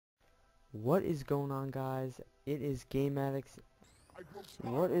What is going on, guys? It is Game Addicts.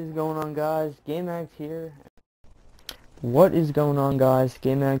 What is going on, guys? Game Addicts here. What is going on, guys?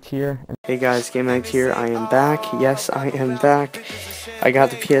 Game Addicts here. Hey guys, Game Addicts here. I am back. Yes, I am back. I got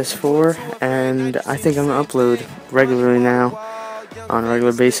the PS4 and I think I'm gonna upload regularly now on a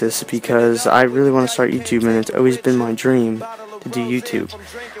regular basis because I really want to start YouTube, and it's always been my dream to do YouTube.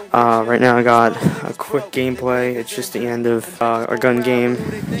 Right now I got a quick gameplay. It's just the end of our gun game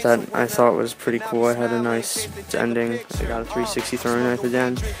that I thought was pretty cool. I had a nice ending. I got a 360 throwing knife at the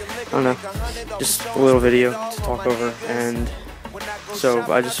end. I don't know, just a little video to talk over. And so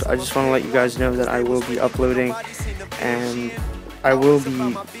I just want to let you guys know that I will be uploading, and I will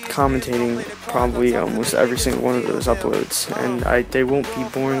be commentating probably almost every single one of those uploads. And they won't be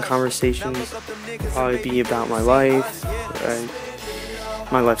boring conversations. They'll probably be about my life.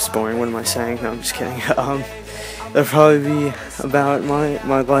 My life's boring, what am I saying? No, I'm just kidding. They'll probably be about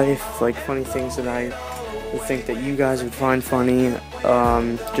my life, like funny things that I would think that you guys would find funny,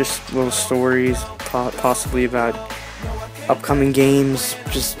 just little stories, possibly about upcoming games,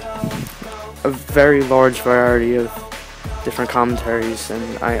 just a very large variety of different commentaries,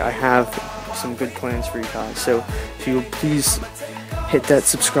 and I have some good plans for you guys. So if you would please hit that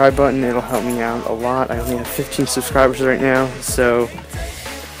subscribe button, it'll help me out a lot. I only have 15 subscribers right now, so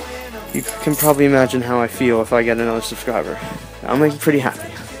you can probably imagine how I feel if I get another subscriber. I'll make you pretty happy.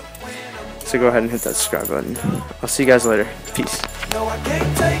 So go ahead and hit that subscribe button. I'll see you guys later. Peace.